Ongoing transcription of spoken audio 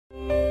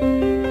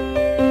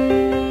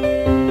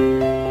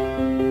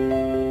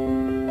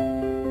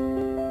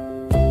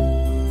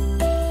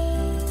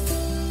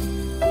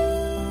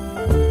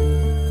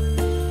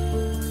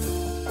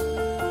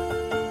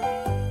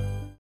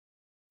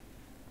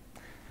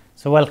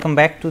So, welcome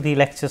back to the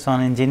lectures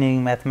on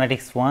Engineering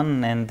Mathematics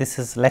 1, and this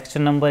is lecture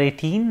number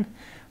 18.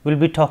 We will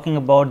be talking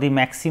about the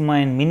maxima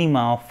and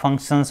minima of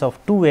functions of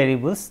two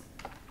variables.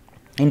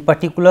 In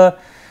particular,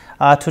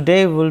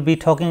 today we will be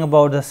talking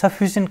about the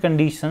sufficient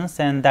conditions,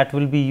 and that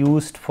will be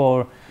used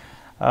for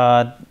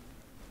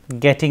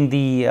getting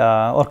the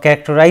or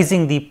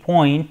characterizing the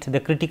point, the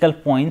critical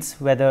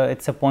points, whether it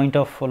is a point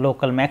of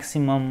local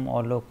maximum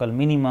or local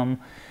minimum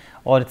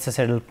or it is a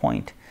saddle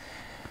point.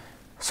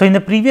 So, in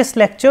the previous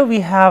lecture we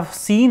have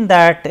seen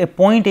that a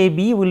point A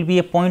B will be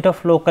a point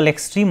of local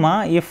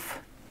extrema if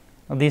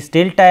this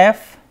delta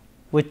f,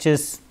 which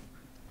is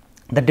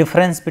the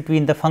difference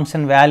between the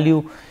function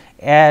value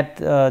at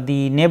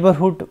the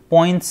neighborhood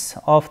points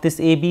of this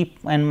A B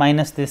and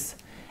minus this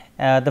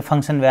the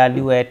function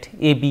value at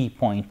A B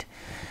point.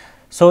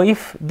 So,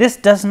 if this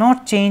does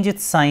not change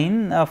its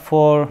sign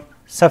for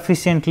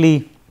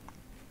sufficiently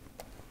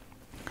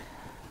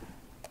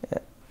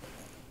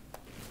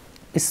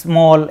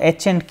small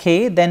h and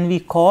k, then we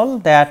call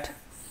that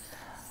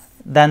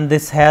then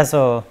this has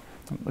a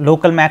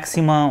local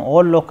maxima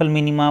or local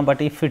minima,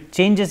 but if it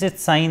changes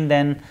its sign,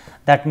 then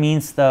that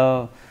means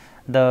the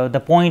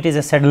point is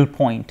a saddle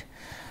point.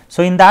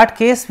 So, in that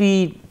case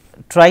we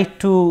try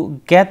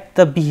to get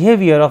the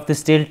behavior of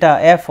this delta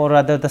f, or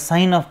rather the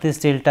sign of this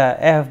delta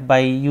f, by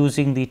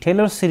using the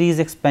Taylor series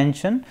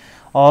expansion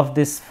of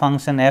this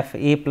function f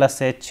a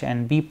plus h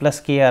and b plus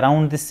k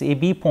around this a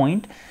b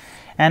point.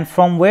 And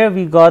from where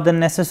we got the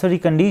necessary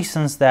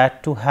conditions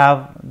that to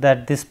have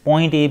that this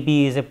point A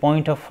B is a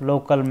point of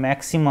local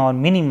maxima or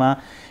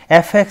minima,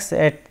 f x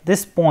at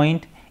this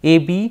point A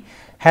B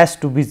has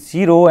to be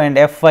 0 and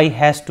f y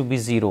has to be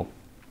 0.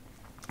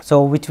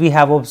 So, which we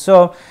have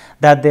observed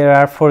that there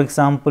are, for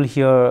example,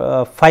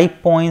 here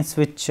 5 points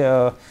which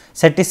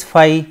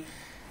satisfy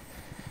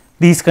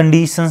these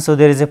conditions. So,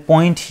 there is a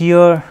point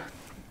here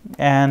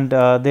and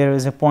there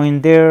is a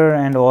point there,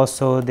 and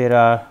also there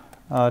are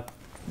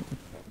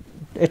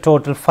a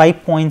total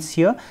 5 points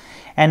here.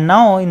 And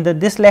now in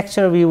this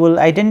lecture we will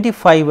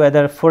identify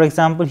whether, for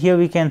example, here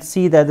we can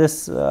see that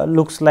this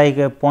looks like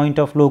a point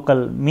of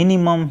local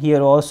minimum,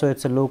 here also it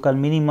is a local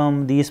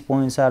minimum, these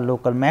points are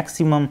local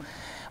maximum.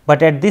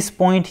 But at this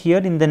point here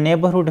in the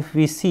neighborhood, if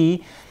we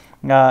see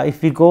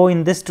if we go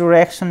in this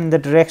direction, in the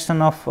direction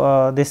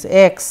of this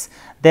x,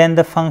 then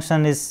the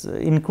function is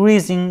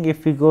increasing.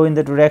 If we go in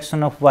the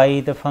direction of y,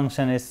 the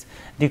function is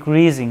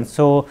decreasing.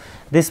 So,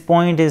 this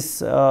point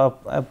is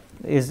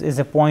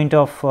a point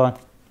of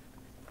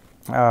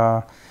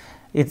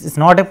it is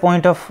not a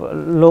point of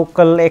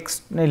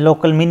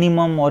local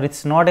minimum, or it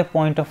is not a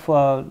point of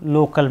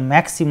local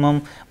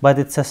maximum, but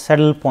it is a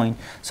saddle point.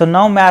 So,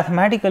 now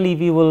mathematically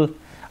we will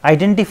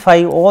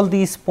identify all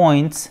these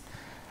points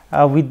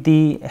with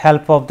the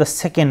help of the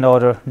second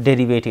order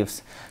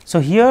derivatives. So,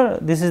 here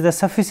this is the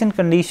sufficient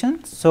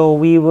condition. So,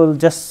 we will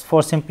just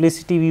for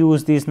simplicity we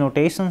use these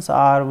notations.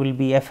 R will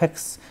be f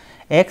x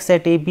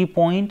at a b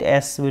point,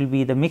 s will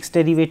be the mixed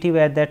derivative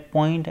at that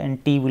point,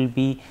 and t will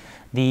be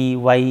the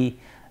y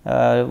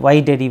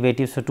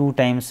derivative. So, 2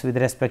 times with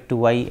respect to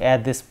y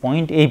at this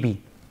point a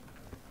b.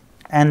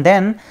 And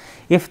then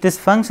if this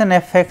function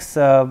f x,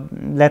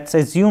 let us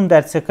assume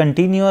that is a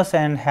continuous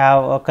and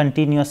have a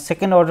continuous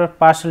second order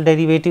partial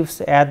derivatives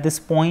at this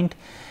point,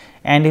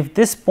 and if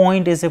this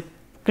point is a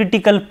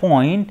critical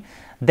point,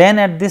 then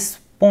at this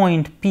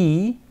point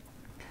P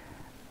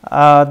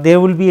there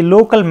will be a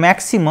local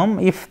maximum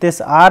if this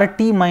r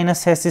t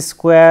minus s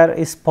square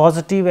is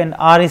positive and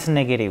r is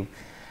negative.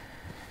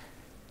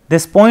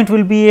 This point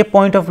will be a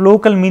point of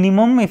local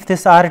minimum if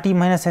this r t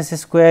minus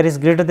s square is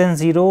greater than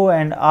 0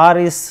 and r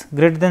is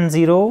greater than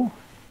 0.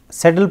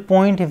 Saddle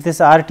point if this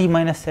r t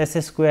minus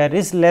s square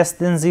is less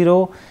than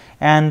 0,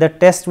 and the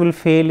test will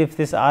fail if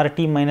this r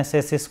t minus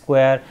s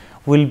square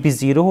will be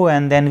 0,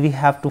 and then we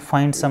have to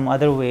find some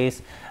other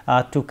ways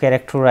to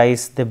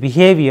characterize the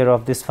behavior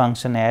of this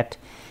function at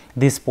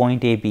this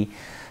point a b.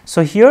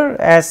 So, here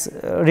as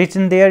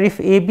written there, if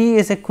a b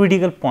is a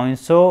critical point.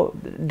 So,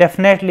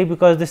 definitely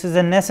because this is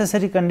a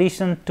necessary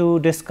condition to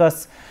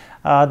discuss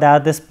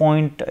that this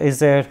point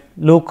is a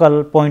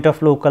local point of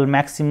local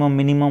maximum,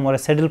 minimum, or a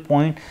saddle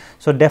point.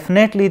 So,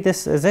 definitely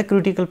this is a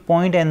critical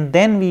point, and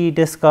then we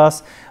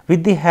discuss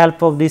with the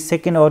help of the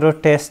second order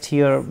test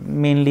here,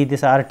 mainly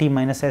this r t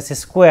minus s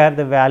square,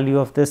 the value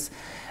of this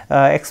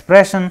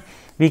expression,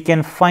 we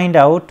can find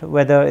out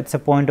whether it is a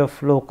point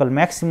of local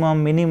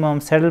maximum, minimum,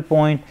 saddle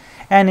point,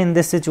 and in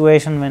this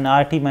situation when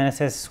r t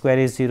minus s square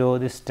is 0,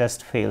 this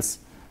test fails.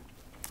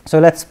 So,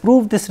 let us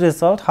prove this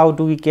result. How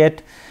do we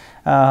get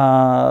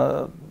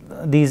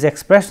these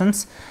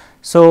expressions?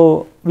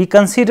 So, we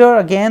consider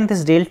again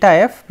this delta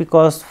f,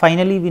 because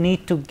finally we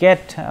need to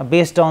get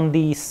based on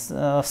the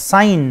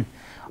sign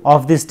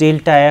of this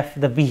delta f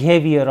the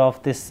behavior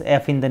of this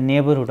f in the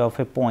neighborhood of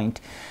a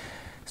point.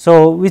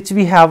 So, which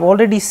we have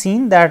already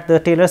seen that the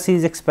Taylor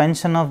series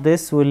expansion of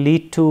this will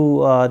lead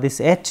to this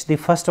h, the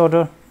first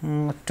order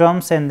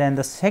terms, and then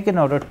the second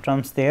order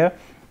terms there.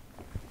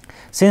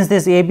 Since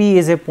this AB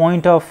is a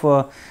point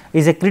of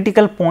is a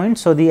critical point,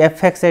 so the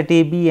fx at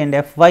AB and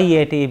fy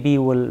at AB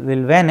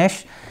will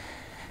vanish,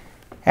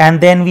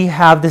 and then we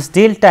have this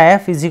delta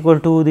f is equal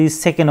to these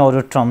second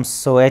order terms.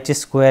 So, h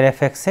square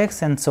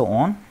fxx and so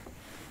on.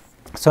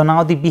 So,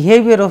 now the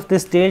behavior of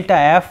this delta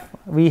f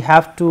we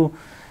have to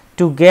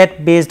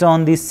get based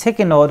on the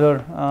second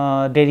order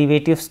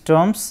derivatives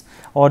terms,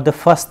 or the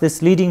first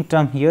this leading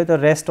term here, the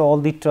rest all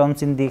the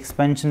terms in the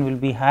expansion will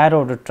be higher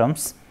order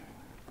terms.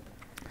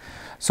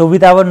 So,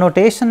 with our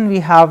notation we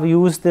have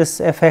used this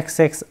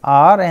fxx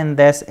r and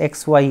this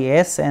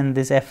xys and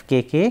this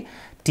fkk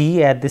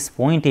t at this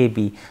point a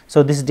b.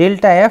 So, this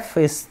delta f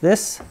is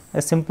this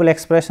a simple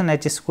expression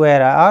h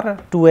square r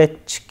 2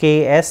 h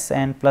k s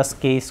and plus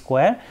k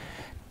square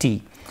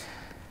t.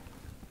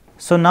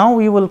 So, now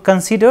we will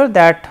consider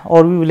that,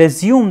 or we will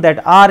assume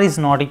that r is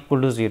not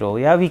equal to 0.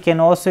 Yeah, we can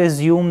also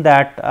assume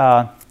that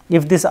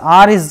if this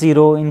r is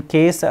 0 in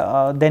case,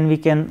 then we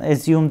can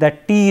assume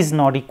that t is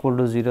not equal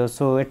to 0.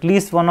 So, at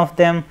least one of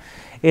them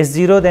is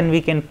 0, then we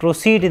can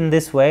proceed in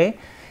this way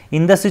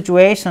in the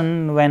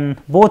situation when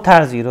both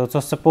are 0. So,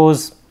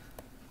 suppose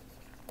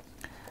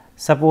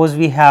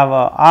we have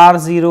r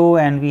 0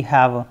 and we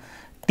have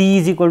t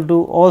is equal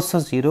to also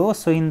 0.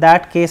 So, in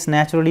that case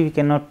naturally we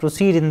cannot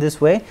proceed in this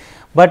way,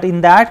 but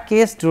in that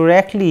case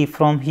directly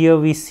from here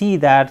we see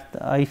that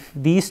if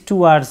these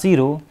two are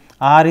 0,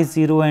 r is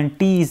 0 and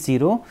t is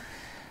 0.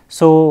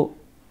 So,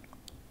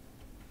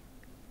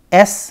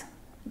 s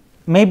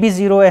may be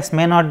 0, s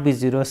may not be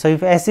 0. So,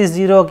 if s is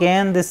 0,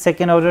 again this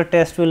second order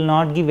test will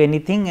not give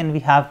anything and we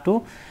have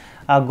to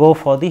go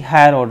for the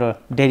higher order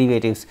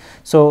derivatives.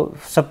 So,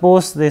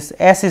 suppose this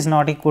s is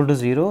not equal to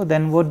 0,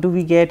 then what do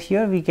we get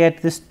here? We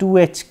get this 2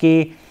 h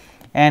k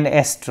and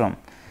s term.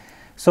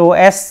 So,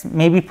 s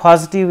may be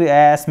positive,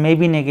 s may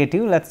be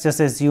negative, let us just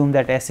assume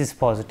that s is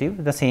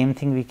positive, the same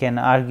thing we can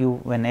argue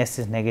when s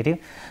is negative.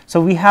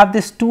 So, we have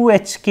this 2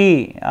 h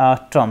k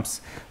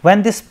terms.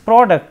 When this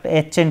product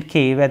h and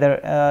k, whether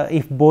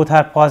if both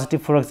are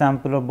positive for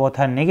example or both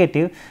are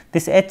negative,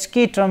 this h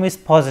k term is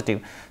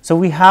positive. So,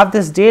 we have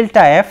this delta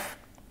f,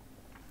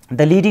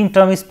 the leading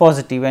term is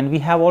positive, and we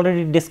have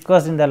already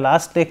discussed in the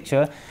last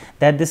lecture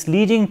that this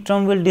leading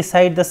term will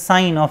decide the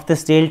sign of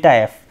this delta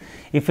f.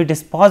 If it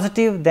is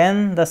positive,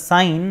 then the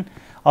sign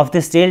of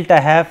this delta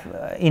f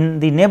in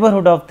the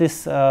neighborhood of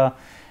this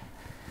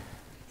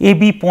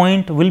AB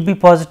point will be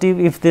positive.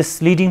 If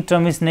this leading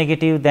term is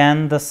negative,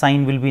 then the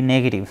sign will be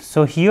negative.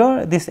 So,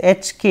 here this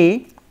h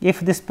k, if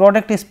this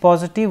product is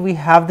positive, we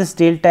have this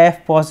delta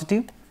f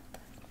positive.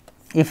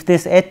 If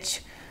this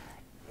h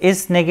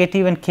is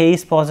negative and k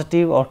is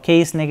positive, or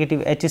k is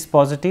negative, h is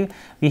positive,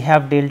 we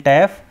have delta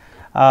f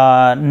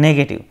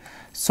negative.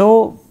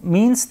 So,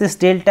 means this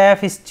delta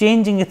f is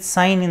changing its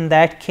sign in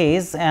that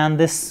case, and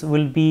this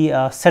will be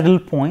a saddle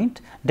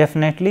point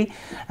definitely,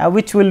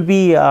 which will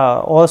be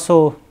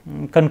also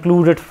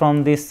concluded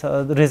from this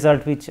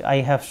result which I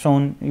have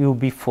shown you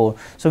before.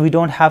 So, we do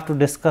not have to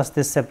discuss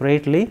this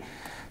separately.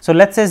 So,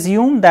 let us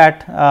assume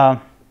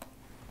that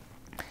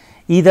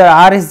either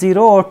r is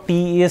 0 or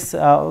t is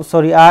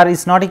r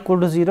is not equal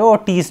to 0 or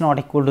t is not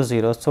equal to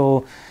 0.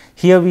 So,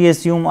 here we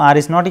assume r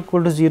is not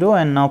equal to 0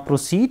 and now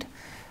proceed.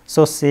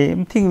 So,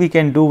 same thing we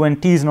can do when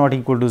t is not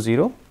equal to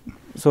 0.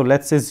 So, let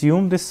us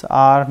assume this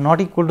r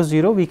not equal to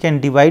 0, we can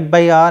divide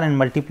by r and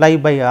multiply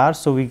by r.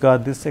 So, we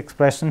got this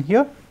expression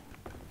here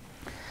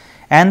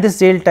and this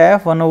delta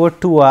f 1 over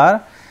 2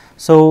 r.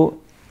 So,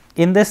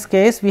 in this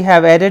case we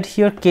have added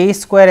here k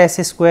square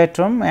s square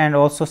term and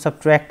also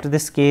subtract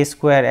this k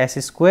square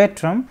s square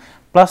term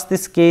plus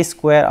this k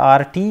square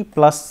r t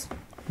plus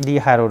the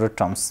higher order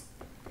terms.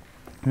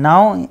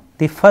 Now,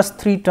 the first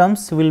three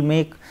terms will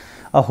make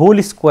a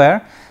whole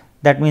square,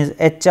 that means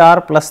h r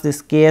plus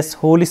this k s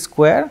whole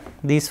square,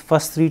 these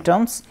first three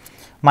terms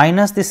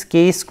minus this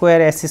k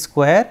square s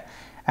square,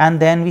 and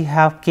then we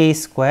have k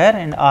square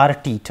and r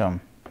t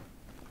term.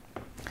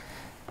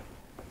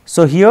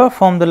 So, here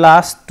from the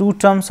last two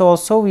terms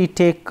also we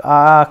take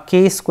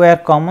k square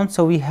common.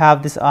 So, we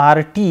have this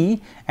r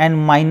t and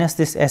minus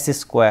this s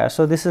square.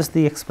 So, this is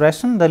the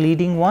expression, the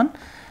leading one,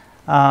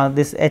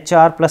 this h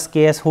r plus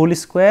k s whole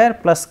square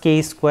plus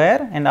k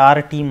square and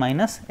r t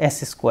minus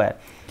s square.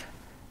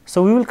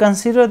 So, we will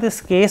consider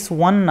this case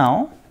 1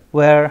 now,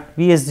 where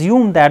we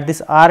assume that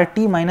this r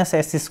t minus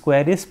s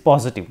square is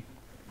positive,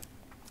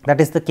 that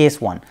is the case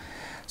 1.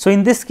 So,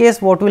 in this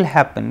case what will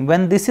happen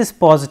when this is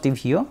positive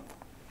here,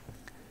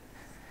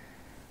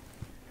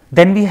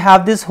 then we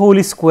have this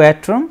whole square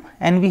term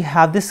and we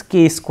have this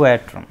k square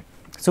term.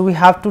 So, we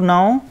have to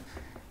now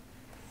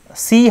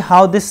see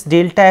how this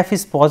delta f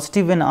is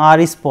positive when r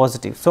is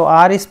positive. So,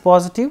 r is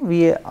positive,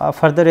 we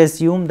further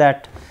assume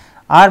that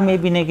r may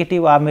be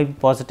negative, r may be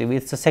positive,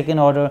 it is a second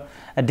order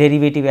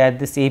derivative at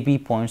this a b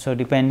point. So,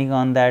 depending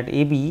on that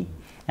a b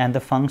and the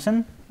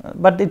function,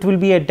 but it will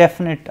be a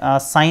definite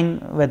sign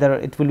whether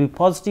it will be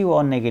positive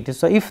or negative.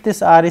 So, if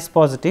this r is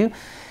positive,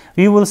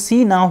 we will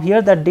see now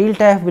here that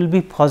delta f will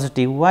be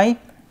positive. Why?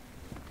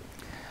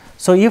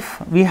 So,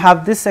 if we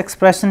have this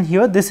expression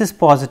here, this is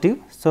positive.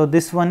 So,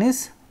 this one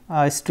is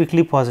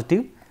strictly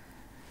positive.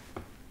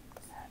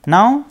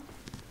 Now,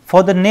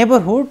 for the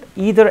neighborhood,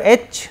 either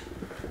H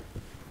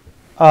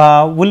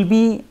will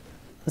be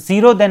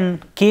 0,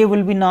 then K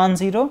will be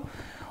non-zero,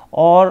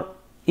 or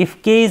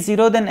if K is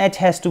 0, then H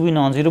has to be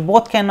non-zero.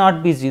 Both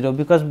cannot be 0,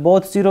 because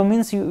both 0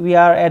 means we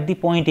are at the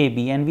point A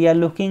B and we are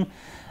looking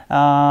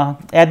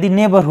at the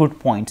neighborhood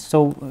point.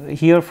 So,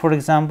 here for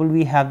example,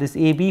 we have this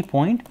A B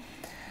point.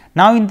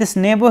 Now, in this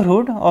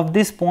neighborhood of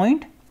this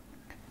point,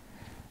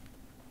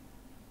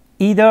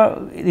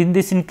 either in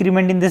this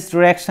increment in this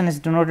direction is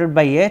denoted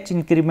by H,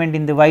 increment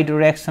in the y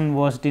direction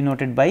was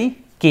denoted by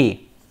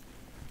K.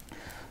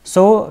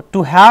 So,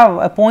 to have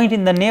a point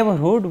in the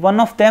neighborhood,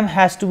 one of them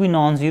has to be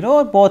non-zero,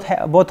 or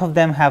both of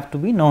them have to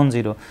be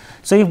non-zero.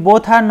 So, if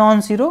both are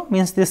non-zero,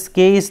 means this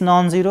K is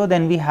non-zero,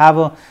 then we have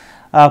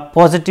a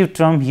positive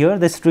term here,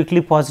 the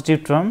strictly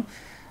positive term.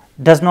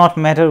 Does not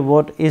matter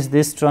what is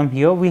this term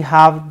here, we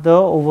have the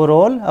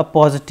overall a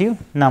positive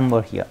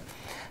number here.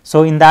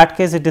 So, in that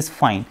case it is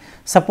fine.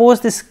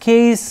 Suppose this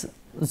K is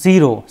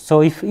 0.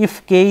 So,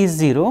 if K is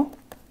 0,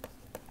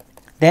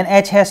 then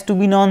H has to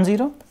be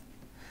non-zero.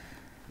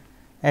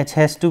 H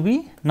has to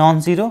be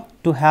non-zero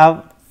to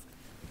have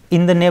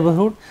in the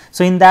neighborhood.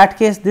 So, in that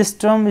case this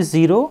term is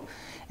 0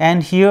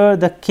 and here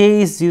the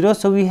K is 0.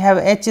 So, we have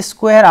H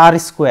square R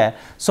square.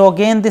 So,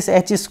 again this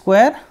H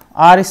square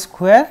R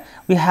square,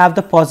 we have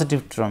the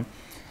positive term,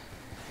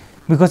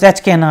 because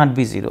H cannot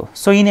be 0.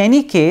 So, in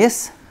any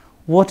case,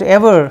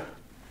 whatever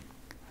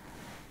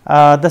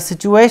the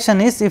situation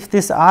is, if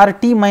this R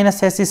t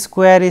minus S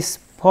square is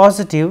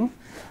positive,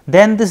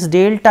 then this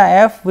delta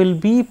f will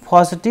be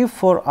positive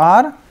for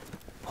R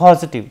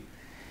positive,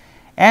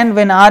 and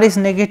when R is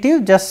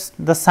negative, just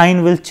the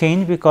sign will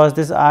change, because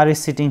this R is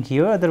sitting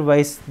here,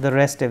 otherwise the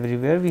rest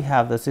everywhere we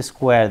have this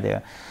square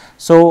there.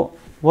 So,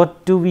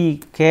 what do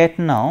we get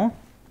now?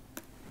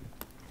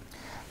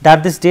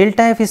 That this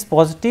delta f is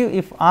positive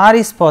if R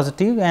is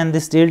positive, and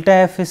this delta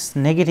f is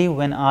negative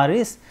when R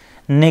is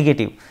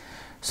negative.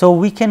 So,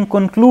 we can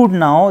conclude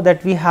now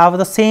that we have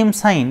the same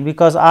sign,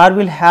 because R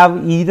will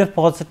have either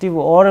positive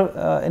or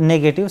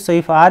negative. So,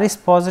 if R is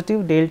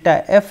positive,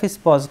 delta f is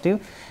positive,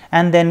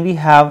 and then we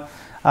have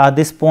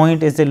this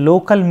point is a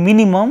local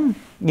minimum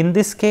in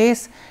this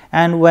case,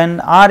 and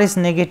when R is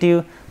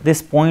negative,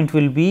 this point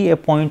will be a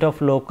point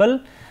of local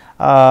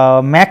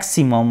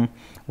maximum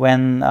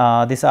when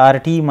this R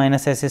t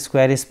minus S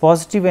square is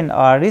positive and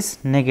R is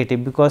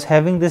negative, because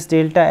having this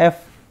delta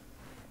f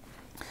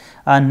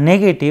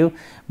negative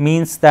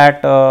means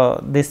that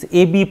this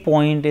A B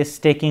point is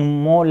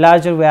taking more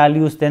larger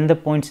values than the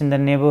points in the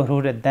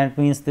neighborhood. That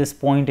means this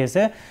point is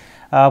a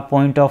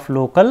point of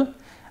local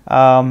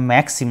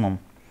maximum.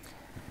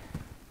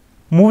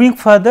 Moving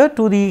further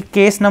to the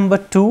case number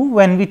 2,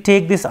 when we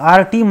take this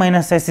R t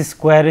minus S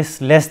square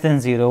is less than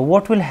 0,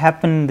 what will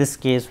happen in this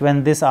case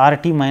when this R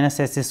t minus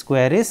S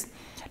square is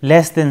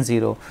less than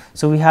 0?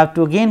 So, we have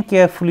to again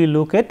carefully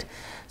look at.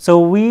 So,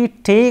 we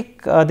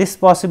take this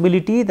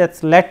possibility,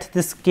 that let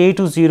this K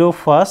to 0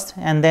 first,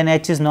 and then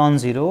H is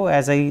non-zero,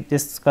 as I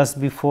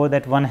discussed before,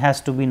 that one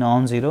has to be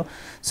non-zero.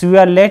 So, we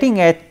are letting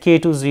K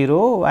to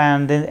 0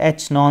 and then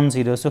H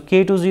non-zero. So,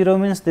 K to 0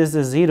 means this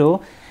is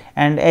 0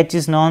 and H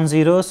is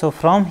non-zero. So,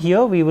 from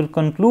here we will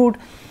conclude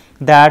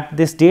that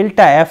this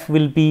delta f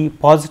will be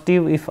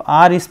positive if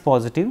R is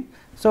positive.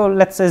 So,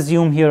 let us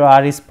assume here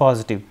R is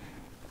positive.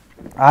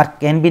 R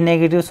can be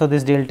negative. So,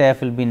 this delta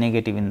f will be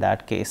negative in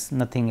that case,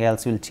 nothing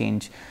else will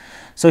change.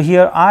 So,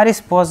 here R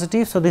is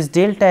positive. So, this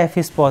delta f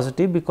is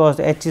positive because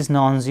H is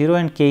non-zero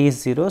and K is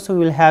 0. So,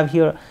 we will have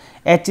here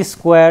H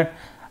square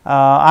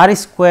R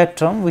square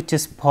term which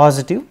is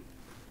positive,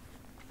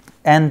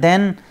 and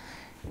then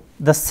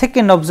the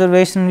second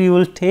observation we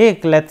will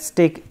take, let us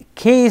take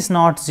K is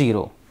not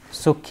 0.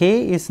 So,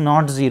 K is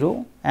not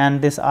 0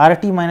 and this R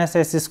t minus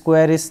S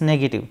square is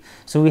negative.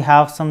 So, we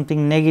have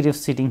something negative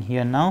sitting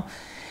here now,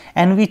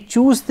 and we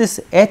choose this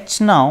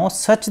H now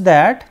such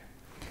that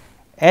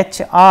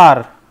H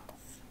r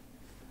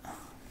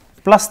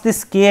plus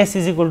this K s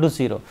is equal to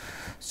 0.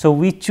 So,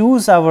 we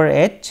choose our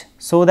H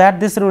so that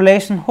this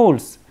relation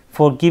holds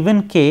for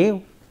given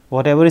K,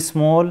 whatever is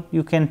small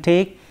you can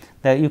take,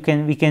 that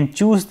we can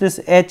choose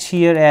this H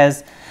here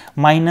as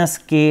minus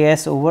K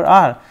s over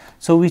R.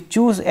 So, we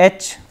choose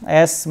H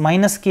as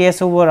minus K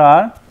s over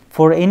R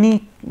for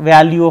any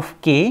value of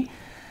K.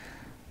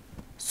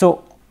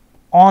 So,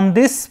 on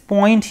this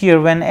point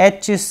here, when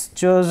H is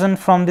chosen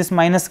from this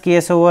minus K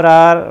s over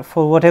R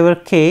for whatever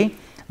K,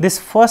 this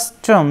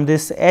first term,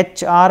 this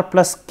H r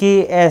plus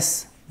K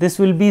s, this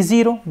will be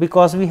 0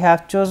 because we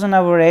have chosen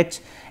our H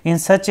in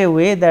such a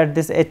way that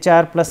this H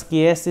r plus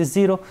K s is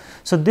 0.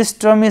 So, this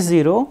term is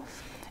 0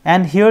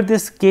 and here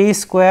this K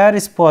square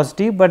is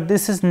positive, but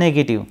this is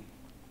negative,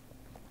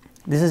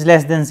 this is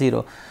less than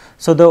 0.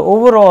 So, the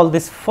overall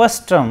this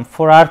first term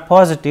for R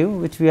positive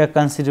which we are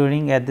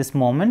considering at this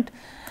moment,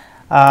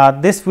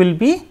 this will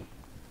be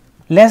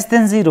less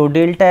than 0,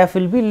 delta f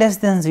will be less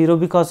than 0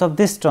 because of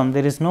this term.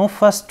 There is no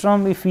first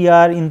term if we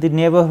are in the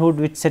neighborhood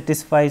which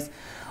satisfies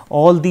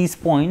all these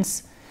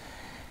points.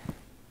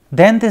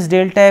 then this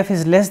delta f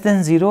is less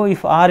than 0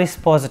 if r is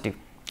positive,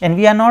 and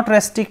we are not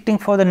restricting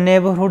for the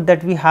neighborhood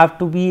that we have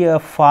to be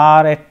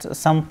far at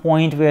some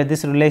point where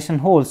this relation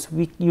holds.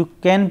 You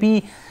can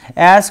be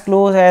as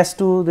close as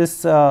to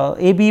this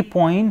AB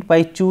point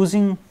by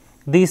choosing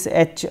this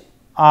h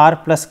r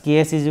plus k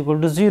s is equal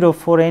to 0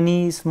 for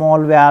any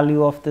small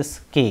value of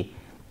this k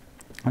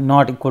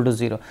not equal to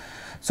 0.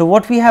 So,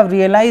 what we have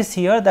realized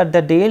here that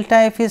the delta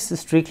f is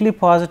strictly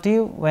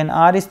positive when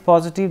r is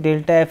positive,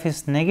 delta f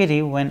is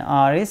negative when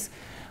r is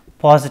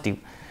positive.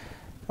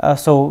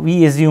 So,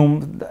 we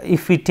assume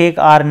if we take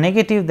r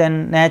negative,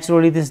 then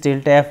naturally this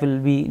delta f will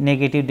be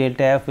negative,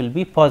 delta f will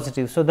be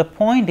positive. So, the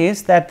point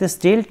is that this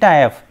delta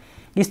f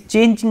is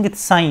changing its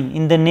sign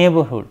in the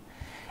neighborhood,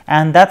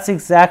 and that is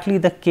exactly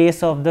the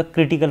case of the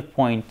critical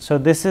point. So,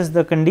 this is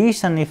the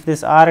condition. If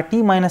this r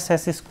t minus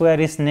s square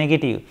is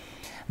negative,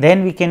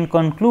 then we can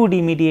conclude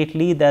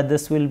immediately that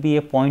this will be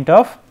a point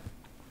of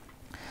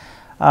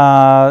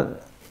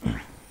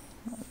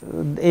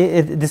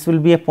this will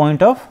be a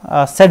point of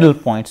saddle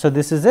point. So,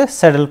 this is a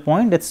saddle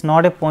point, it is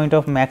not a point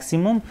of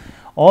maximum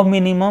or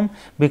minimum,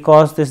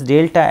 because this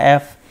delta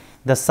f,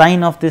 the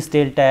sign of this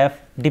delta f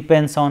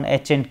depends on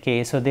h and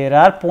k. So, there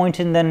are points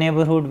in the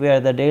neighborhood where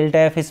the delta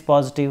f is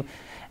positive,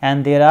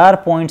 and there are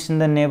points in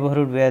the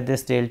neighborhood where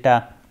this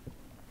delta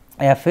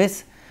f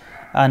is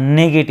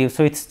negative.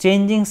 So, it is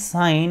changing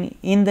sign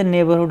in the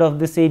neighborhood of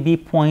this AB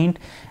point,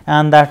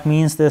 and that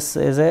means this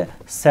is a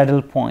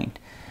saddle point.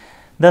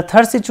 The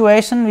third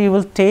situation we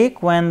will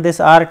take when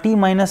this r t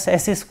minus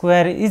s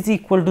square is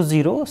equal to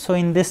 0. So,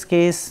 in this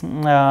case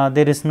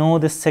there is no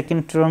this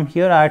second term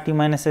here, r t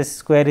minus s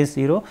square is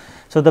 0.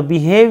 So, the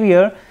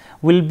behavior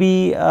will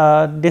be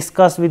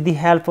discussed with the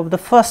help of the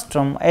first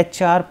term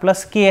h r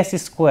plus k s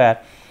square.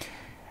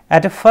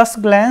 At a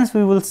first glance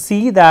we will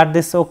see that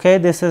this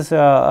this is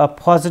a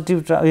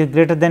positive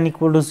greater than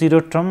equal to 0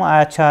 term,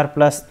 h r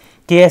plus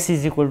k s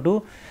is equal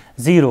to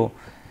 0.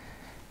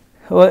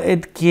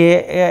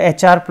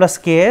 H r plus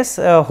k s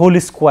whole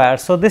square.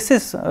 So, this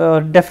is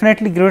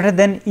definitely greater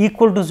than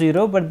equal to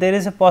 0, but there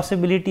is a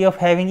possibility of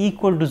having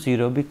equal to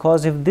 0,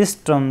 because if this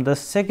term, the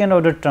second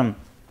order term,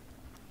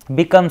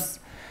 becomes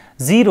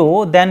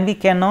 0, then we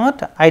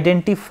cannot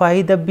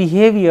identify the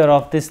behavior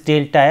of this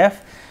delta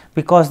f,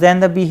 because then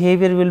the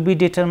behavior will be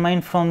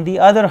determined from the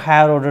other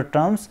higher order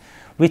terms,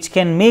 which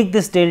can make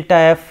this delta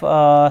f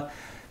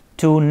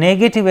to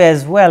negative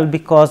as well,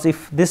 because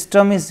if this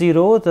term is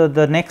 0,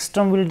 the next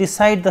term will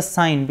decide the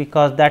sign,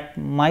 because that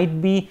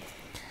might be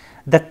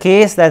the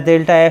case that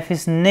delta f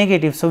is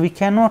negative. So, we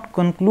cannot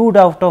conclude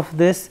out of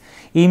this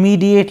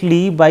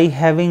immediately by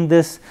having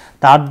this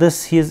that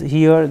this is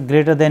here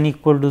greater than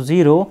equal to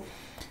 0.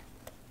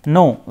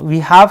 No,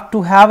 we have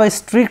to have a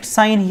strict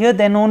sign here,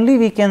 then only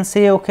we can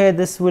say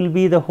this will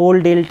be the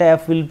whole delta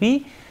f will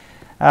be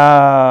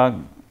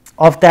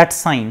of that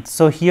sign.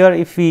 So, here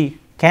if we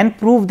can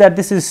prove that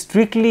this is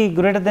strictly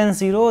greater than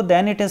 0,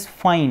 then it is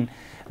fine,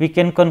 we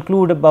can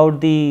conclude about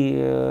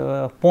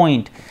the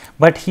point.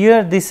 But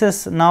here this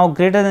is now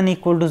greater than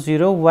equal to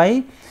 0.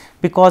 Why?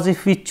 Because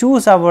if we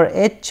choose our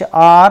h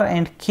r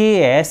and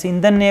k s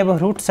in the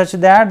neighborhood such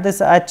that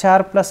this h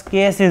r plus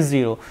k s is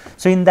 0.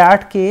 So, in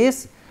that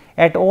case,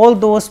 at all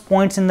those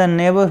points in the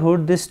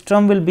neighborhood, this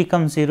term will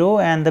become 0,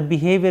 and the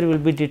behavior will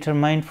be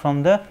determined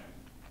from the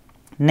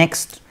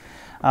next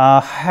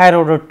higher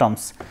order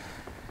terms.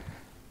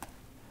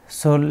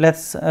 So, let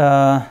us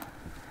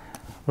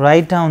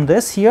write down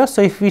this here.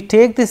 So, if we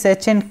take this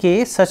h and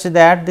k such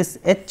that this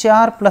h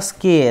r plus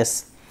k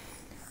s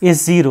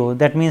is 0,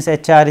 that means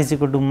h r is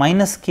equal to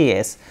minus k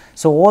s.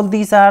 So, all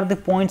these are the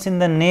points in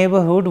the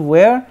neighborhood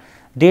where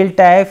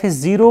delta f is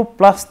 0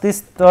 plus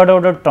this third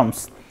order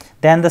terms,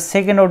 then the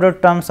second order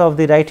terms of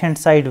the right hand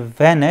side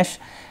vanish,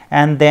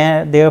 and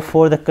then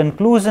therefore, the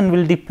conclusion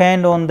will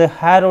depend on the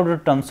higher order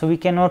terms. So, we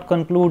cannot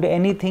conclude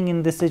anything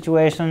in this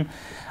situation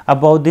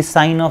about the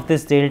sign of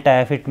this delta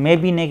f. It may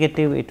be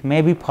negative, it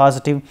may be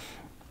positive.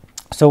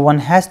 So, one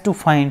has to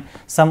find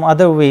some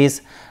other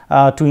ways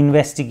to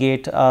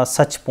investigate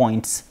such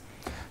points.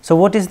 So,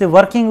 what is the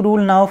working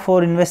rule now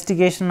for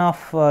investigation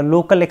of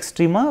local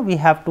extrema? We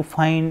have to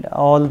find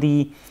all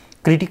the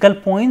critical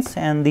points,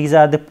 and these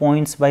are the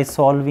points by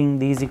solving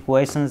these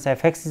equations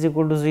f x is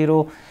equal to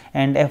 0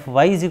 and f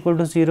y is equal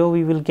to 0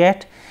 we will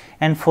get,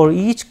 and for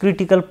each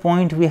critical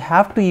point we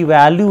have to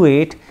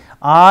evaluate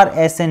r,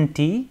 s and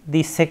t,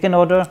 the second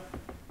order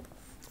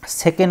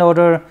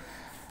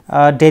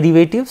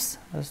derivatives.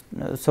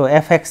 So,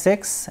 f x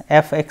x,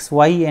 f x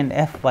y and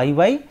f y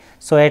y.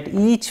 So, at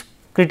each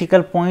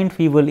critical point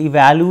we will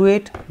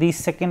evaluate these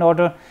second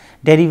order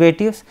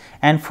derivatives,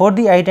 and for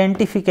the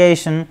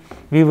identification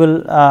we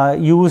will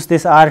use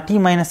this r t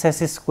minus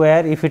s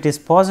square. If it is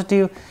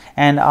positive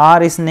and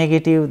r is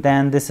negative,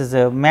 then this is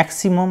a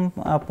maximum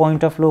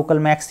point of local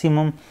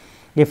maximum.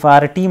 If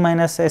r t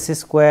minus s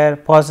square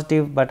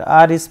positive, but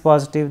r is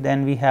positive,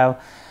 then we have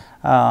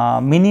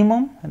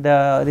minimum,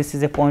 this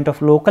is a point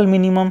of local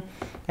minimum,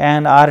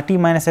 and R t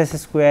minus s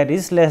square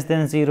is less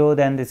than 0,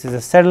 then this is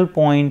a saddle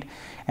point,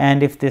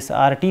 and if this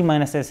R t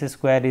minus s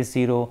square is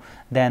 0,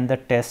 then the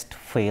test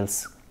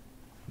fails.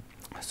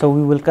 So,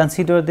 we will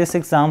consider this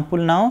example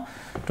now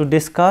to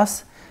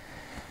discuss,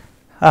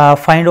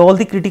 find all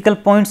the critical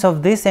points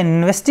of this and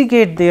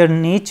investigate their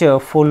nature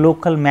for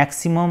local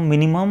maximum,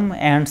 minimum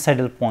and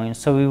saddle points.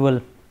 So, we will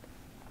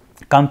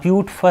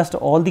compute first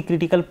all the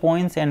critical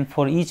points, and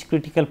for each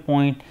critical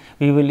point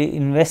we will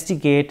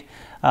investigate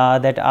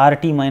that R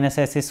t minus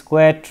s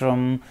square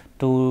term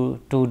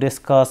to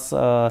discuss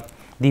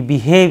the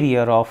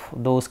behavior of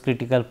those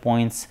critical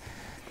points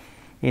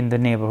in the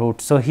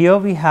neighborhood. So, here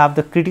we have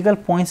the critical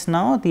points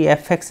now, the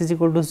f x is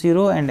equal to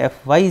 0 and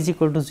f y is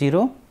equal to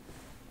 0.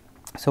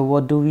 So,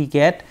 what do we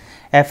get?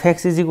 F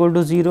x is equal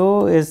to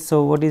 0 is,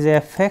 so what is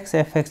f x?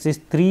 F x is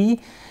 3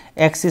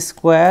 x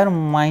square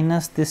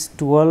minus this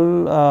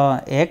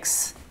 12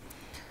 x.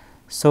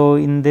 So,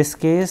 in this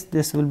case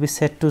this will be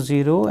set to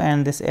 0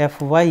 and this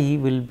f y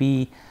will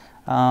be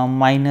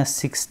minus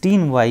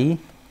 16 y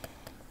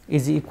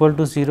is equal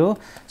to 0.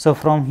 So,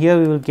 from here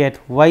we will get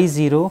y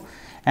 0,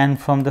 and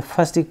from the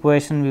first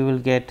equation we will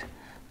get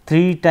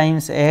 3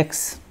 times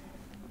x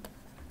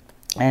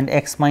and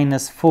x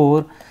minus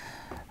 4.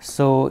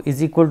 So,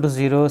 is equal to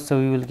 0. So,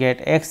 we will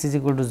get x is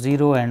equal to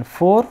 0 and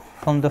 4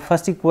 from the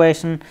first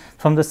equation.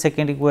 From the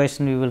second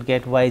equation we will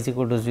get y is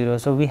equal to 0.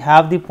 So, we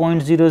have the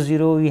point 0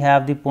 0, we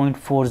have the point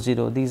 4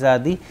 0, these are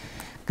the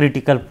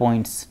critical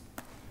points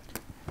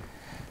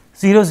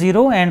 0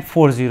 0 and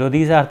 4 0,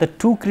 these are the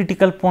two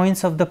critical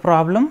points of the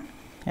problem.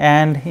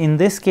 And in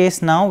this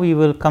case now we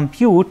will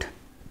compute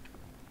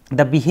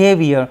the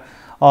behavior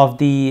of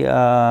the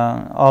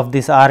of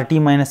this R t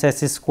minus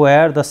s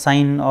square, the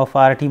sign of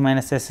R t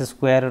minus s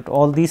square at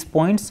all these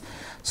points.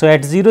 So,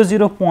 at 0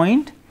 0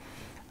 point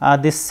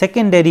this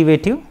second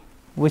derivative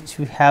which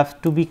we have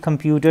to be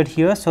computed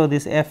here. So,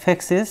 this f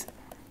x is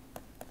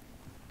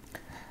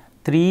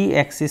 3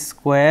 x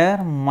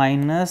square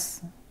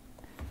minus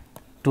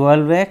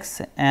 12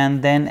 x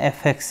and then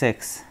f x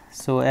x.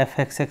 So, f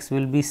x x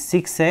will be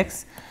 6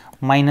 x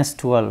minus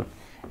 12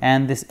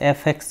 and this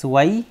f x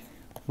y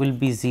will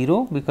be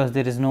 0 because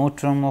there is no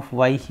term of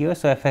y here.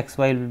 So, f x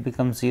y will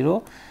become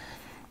 0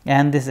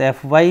 and this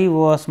f y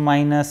was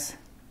minus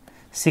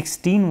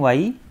 16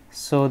 y.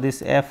 So,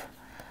 this f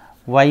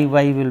y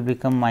y will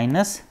become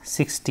minus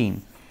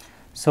 16.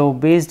 So,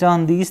 based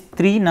on these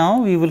three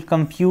now we will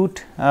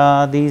compute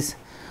these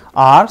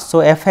r. So,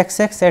 f x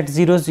x at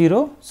 0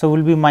 0. So,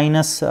 will be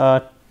minus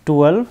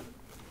 12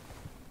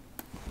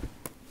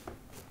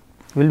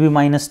 will be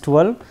minus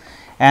 12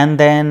 and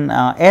then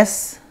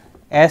s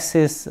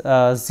is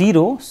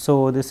 0.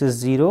 So, this is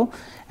 0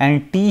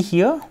 and t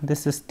here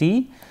this is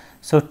t.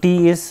 So,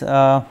 t is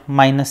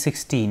minus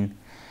 16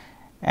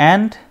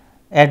 and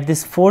at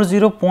this 4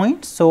 0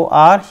 point. So,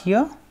 r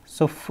here.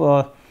 So,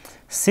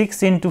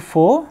 6 into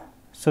 4.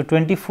 So,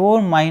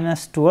 24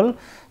 minus 12.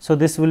 So,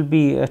 this will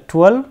be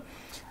 12,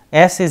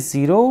 s is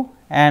 0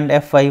 and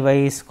f y y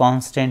is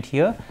constant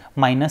here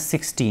minus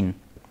 16.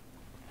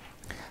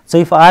 So,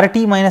 if R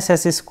t minus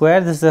s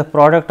square, this is the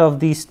product of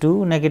these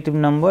two negative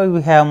number,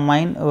 we have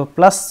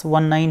plus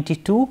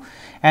 192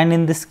 and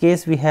in this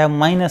case we have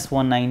minus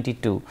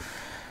 192.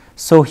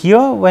 So,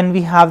 here when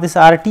we have this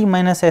R t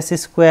minus s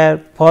square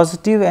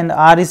positive and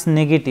r is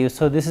negative.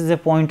 So, this is a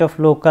point of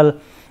local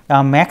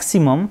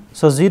maximum.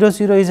 So, 0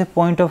 0 is a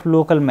point of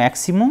local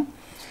maximum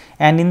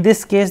and in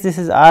this case this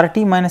is R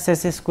t minus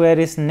s square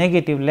is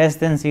negative less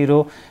than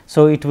 0.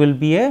 So, it will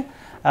be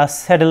a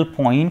saddle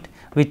point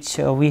which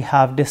we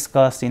have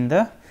discussed in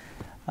the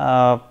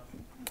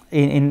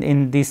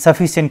in the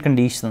sufficient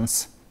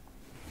conditions.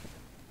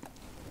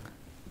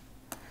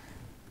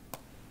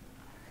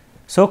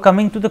 So,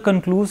 coming to the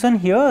conclusion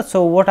here.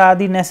 So, what are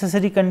the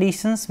necessary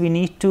conditions? We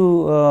need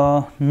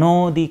to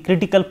know the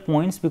critical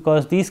points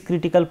because these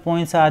critical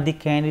points are the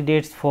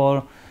candidates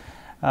for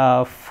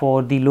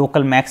the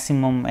local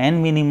maximum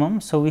and minimum.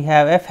 So, we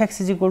have f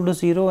x is equal to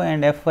 0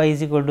 and f y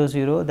is equal to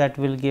 0, that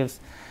will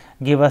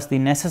give us the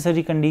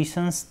necessary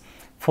conditions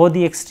for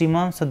the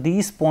extremum. So,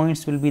 these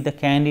points will be the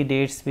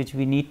candidates which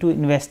we need to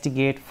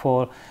investigate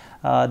for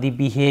the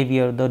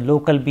behavior, the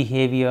local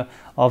behavior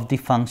of the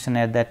function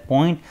at that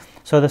point.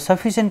 So, the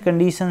sufficient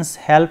conditions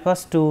help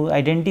us to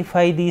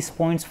identify these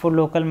points for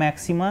local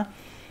maxima,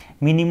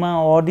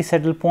 minima or the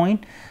saddle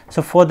point.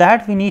 So, for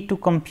that we need to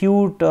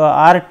compute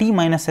R t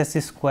minus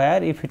s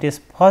square if it is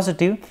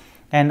positive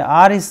and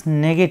r is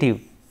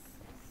negative.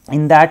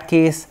 In that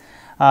case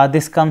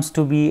this comes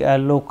to be a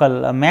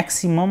local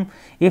maximum.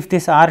 If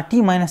this R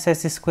t minus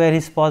s square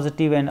is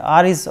positive and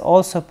r is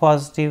also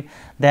positive,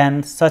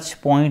 then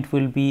such point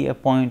will be a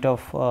point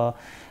of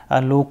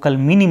a local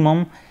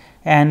minimum,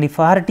 and if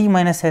R t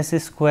minus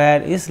s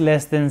square is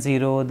less than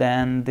 0,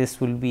 then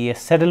this will be a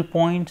saddle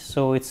point.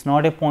 So, it is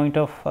not a point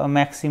of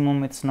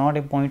maximum, it is not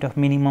a point of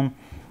minimum,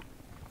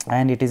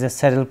 and it is a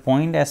saddle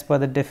point as per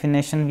the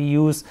definition we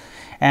use.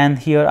 And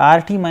here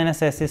R t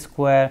minus s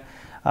square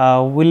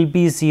will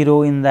be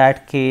 0. In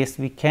that case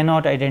we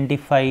cannot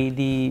identify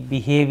the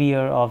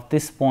behavior of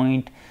this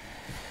point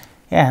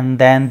and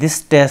then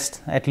this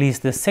test, at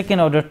least the second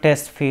order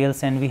test,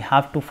 fails, and we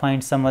have to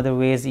find some other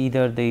ways,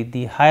 either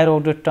the higher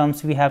order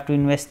terms we have to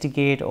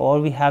investigate,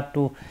 or we have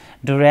to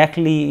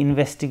directly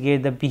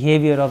investigate the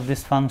behavior of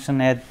this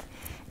function at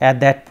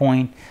that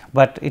point,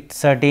 but it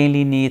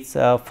certainly needs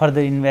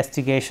further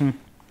investigation.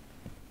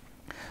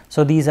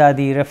 So, these are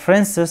the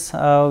references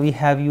we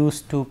have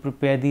used to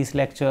prepare these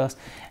lectures,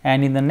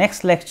 and in the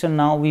next lecture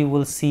now we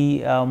will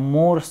see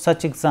more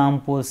such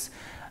examples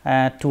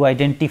to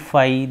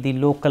identify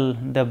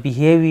the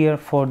behavior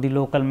for the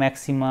local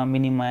maxima,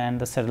 minima and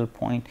the saddle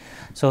point.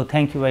 So,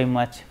 thank you very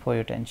much for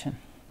your attention.